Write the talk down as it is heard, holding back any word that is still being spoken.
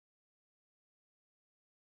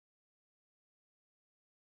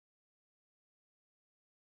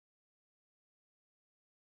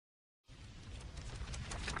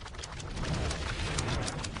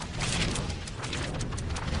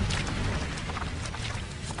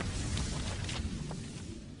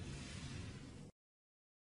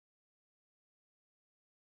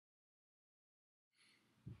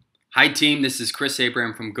Hi team, this is Chris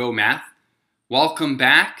Abraham from GOHmath. Welcome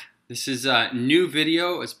back. This is a new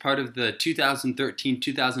video as part of the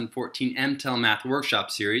 2013-2014 MTEL Math Workshop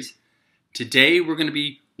Series. Today we're going to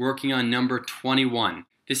be working on number 21.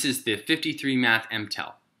 This is the 53 Math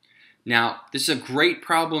MTEL. Now, this is a great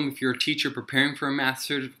problem if you're a teacher preparing for a math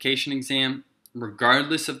certification exam,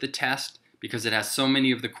 regardless of the test, because it has so many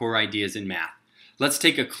of the core ideas in math. Let's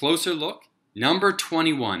take a closer look. Number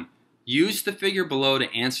 21. Use the figure below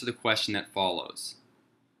to answer the question that follows.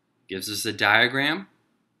 Gives us a diagram.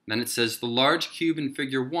 Then it says the large cube in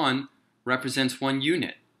figure 1 represents 1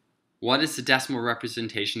 unit. What is the decimal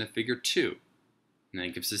representation of figure 2? And then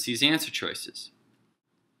it gives us these answer choices.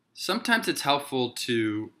 Sometimes it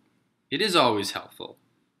is always helpful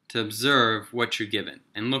to observe what you're given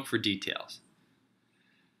and look for details.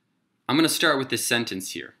 I'm going to start with this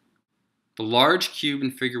sentence here. The large cube in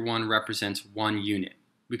figure 1 represents 1 unit.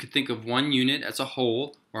 We could think of 1 unit as a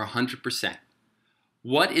whole, or 100%.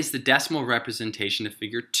 What is the decimal representation of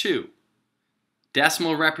figure 2?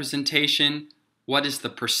 Decimal representation, what is the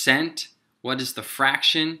percent? What is the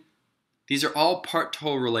fraction? These are all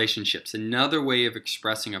part-to-whole relationships, another way of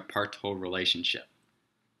expressing a part-to-whole relationship.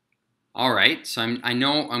 Alright, so I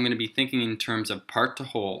know I'm going to be thinking in terms of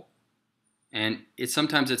part-to-whole, and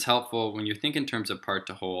sometimes it's helpful when you think in terms of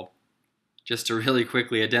part-to-whole, just to really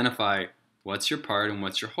quickly identify what's your part and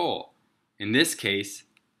what's your whole. In this case,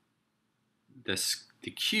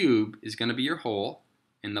 the cube is going to be your whole,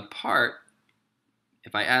 and the part,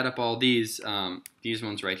 if I add up all these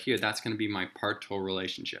ones right here, that's going to be my part-to-whole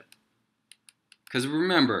relationship. Because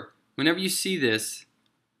remember, whenever you see this,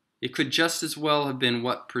 it could just as well have been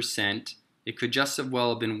what percent, it could just as well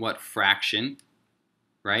have been what fraction,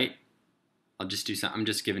 right? I'm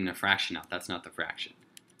just giving a fraction out, that's not the fraction.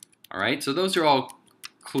 Alright, so those are all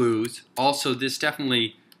clues. Also, this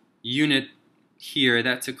definitely unit here,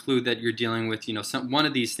 that's a clue that you're dealing with, one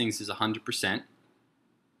of these things is 100%.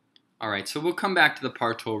 Alright, so we'll come back to the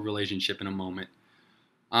part-to-whole relationship in a moment.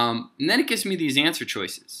 And then it gives me these answer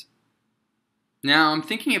choices. Now, I'm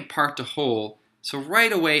thinking of part-to-whole, so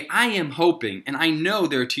right away I am hoping, and I know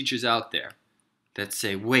there are teachers out there that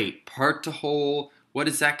say, wait, part-to-whole, what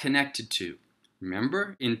is that connected to?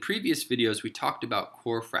 Remember, in previous videos we talked about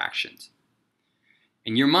core fractions.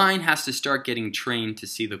 And your mind has to start getting trained to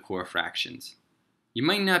see the core fractions. You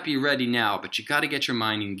might not be ready now, but you got to get your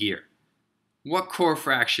mind in gear. What core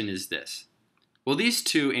fraction is this? Well, these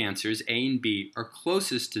two answers, A and B, are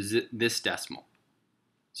closest to this decimal,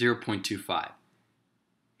 0.25.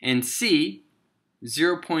 And C,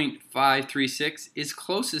 0.536, is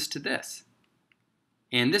closest to this.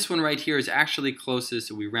 And this one right here is actually closest,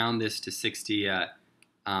 so we round this to 60,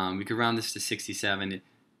 we could round this to 67.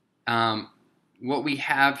 What we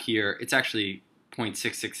have here, it's actually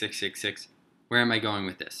 0.66666. Where am I going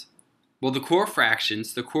with this? Well, the core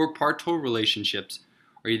fractions, the core part-to-whole relationships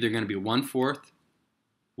are either going to be 1/4,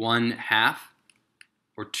 1/2,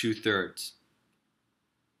 or 2/3.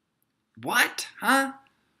 What? Huh?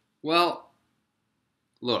 Well,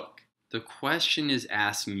 look, the question is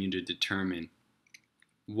asking you to determine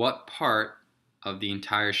what part of the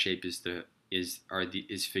entire shape is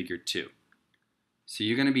figure 2. So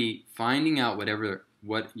you're going to be finding out what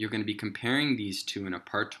you're going to be comparing these two in a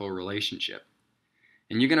part-to-whole relationship.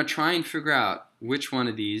 And you're going to try and figure out which one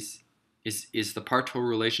of these is the part-to-whole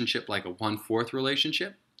relationship, like a 1/4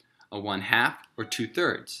 relationship, a 1/2, or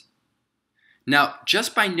 2/3. Now,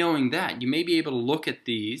 just by knowing that, you may be able to look at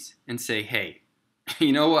these and say, hey,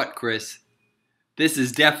 you know what, Chris? This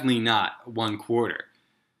is definitely not 1/4.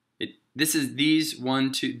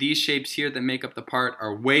 These shapes here that make up the part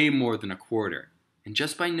are way more than 1/4. And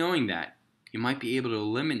just by knowing that, you might be able to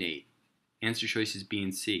eliminate answer choices B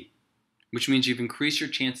and C, which means you've increased your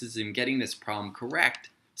chances in getting this problem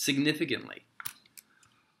correct significantly.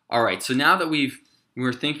 Alright, so now that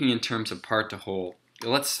we're thinking in terms of part-to-whole,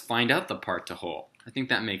 let's find out the part-to-whole. I think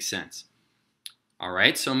that makes sense.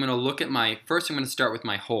 Alright, so I'm going to look at first I'm going to start with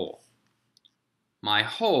my whole. My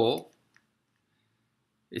whole,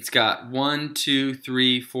 it's got 1, 2,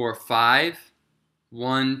 3, 4, 5.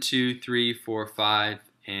 1, 2, 3, 4, 5,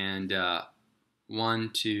 and 1,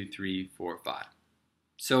 2, 3, 4, 5.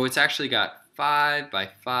 So it's actually got 5 by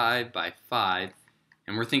 5 by 5,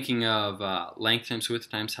 and we're thinking of length times width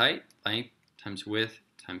times height, length times width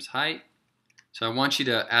times height. So I want you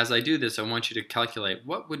to, as I do this, I want you to calculate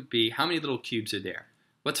how many little cubes are there?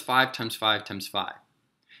 What's 5 times 5 times 5?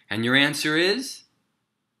 And your answer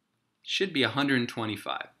should be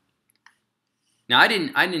 125. Now, I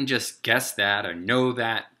didn't just guess that or know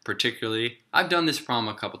that particularly. I've done this problem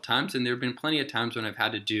a couple times, and there have been plenty of times when I've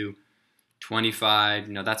had to do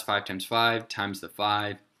 25, that's 5 times 5 times the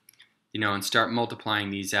 5. and start multiplying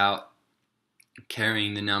these out,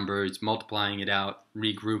 carrying the numbers, multiplying it out,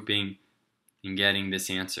 regrouping, and getting this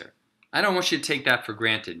answer. I don't want you to take that for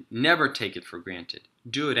granted. Never take it for granted.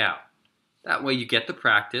 Do it out. That way you get the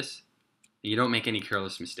practice and you don't make any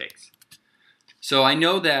careless mistakes. So I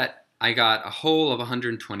know that I got a whole of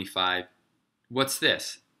 125. What's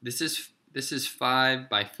this? This is 5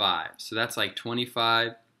 by 5. So that's like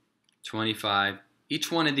 25, 25.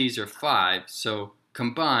 Each one of these are 5. So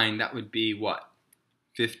combined, that would be what?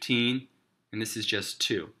 15. And this is just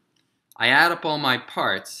 2. I add up all my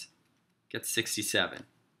parts, get 67.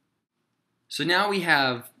 So now we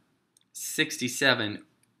have 67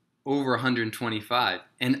 over 125,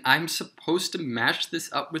 and I'm supposed to match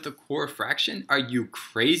this up with a core fraction? Are you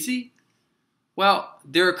crazy? Well,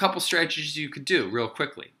 there are a couple strategies you could do real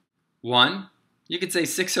quickly. One, you could say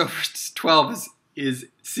 6 over 12 is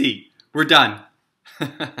C. We're done.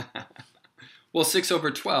 Well, 6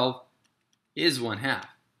 over 12 is 1/2,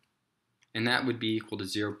 and that would be equal to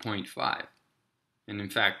 0.5. And in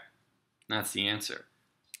fact, that's the answer.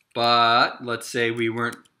 But let's say we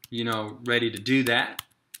weren't, ready to do that.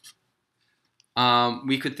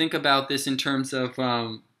 We could think about this in terms of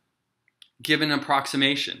give an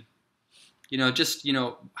approximation.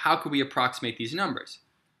 How could we approximate these numbers?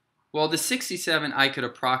 Well, the 67 I could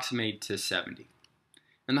approximate to 70.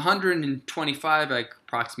 And the 125 I could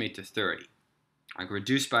approximate to 30. I could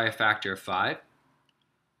reduce by a factor of 5.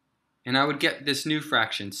 And I would get this new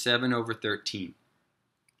fraction, 7 over 13.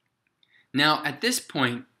 Now, at this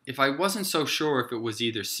point, if I wasn't so sure if it was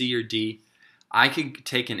either C or D, I could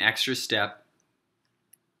take an extra step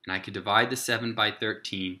and I could divide the 7 by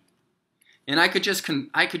 13. And I could just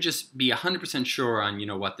be 100% sure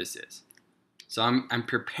on what this is. So I'm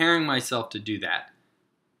preparing myself to do that.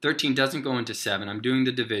 13 doesn't go into 7. I'm doing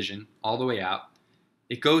the division all the way out.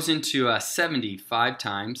 It goes into 70 5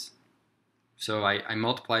 times. So I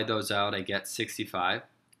multiply those out. I get 65.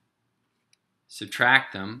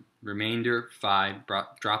 Subtract them. Remainder 5.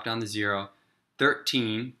 Drop down to 0.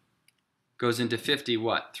 13 goes into 50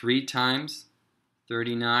 what? 3 times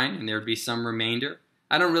 39, and there would be some remainder.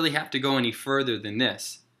 I don't really have to go any further than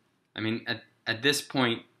this. I mean, at this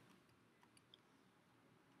point,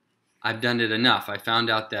 I've done it enough. I found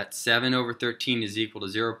out that 7 over 13 is equal to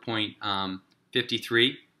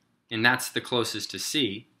 0.53, and that's the closest to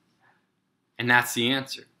C, and that's the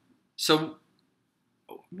answer. So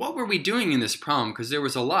what were we doing in this problem? Because there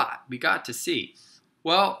was a lot. We got to C.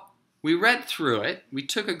 Well, we read through it, we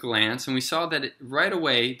took a glance, and we saw that right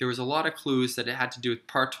away there was a lot of clues that it had to do with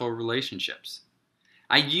part-whole relationships.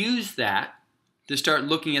 I used that to start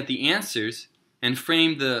looking at the answers and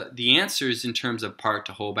frame the answers in terms of part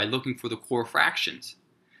to whole by looking for the core fractions.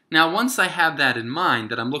 Now, once I have that in mind,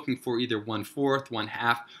 that I'm looking for either 1/4,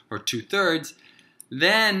 1/2, or 2/3,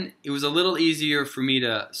 then it was a little easier for me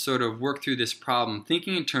to sort of work through this problem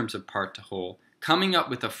thinking in terms of part to whole, coming up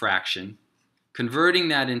with a fraction, converting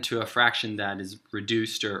that into a fraction that is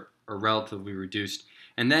reduced or relatively reduced,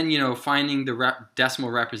 and then finding the decimal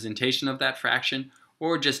representation of that fraction,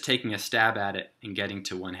 or just taking a stab at it and getting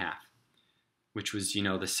to 1/2, which was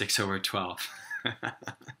the 6 over 12.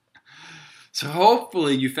 So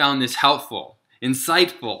hopefully you found this helpful,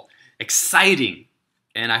 insightful, exciting,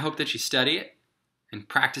 and I hope that you study it and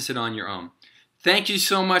practice it on your own. Thank you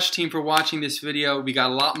so much, team, for watching this video. We got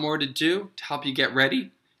a lot more to do to help you get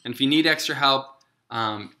ready. And if you need extra help,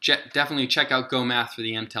 definitely check out GOHmath for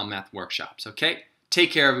the MTEL math workshops, okay?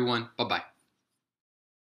 Take care, everyone. Bye-bye.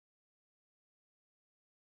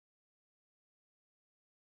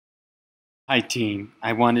 Hi, team.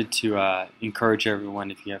 I wanted to encourage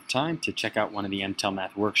everyone, if you have time, to check out one of the MTEL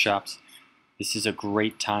math workshops. This is a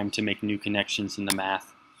great time to make new connections in the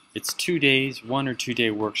math. It's 2 days, 1 or 2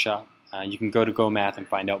 day workshop. You can go to GOHmath and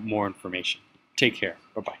find out more information. Take care.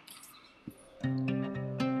 Bye-bye.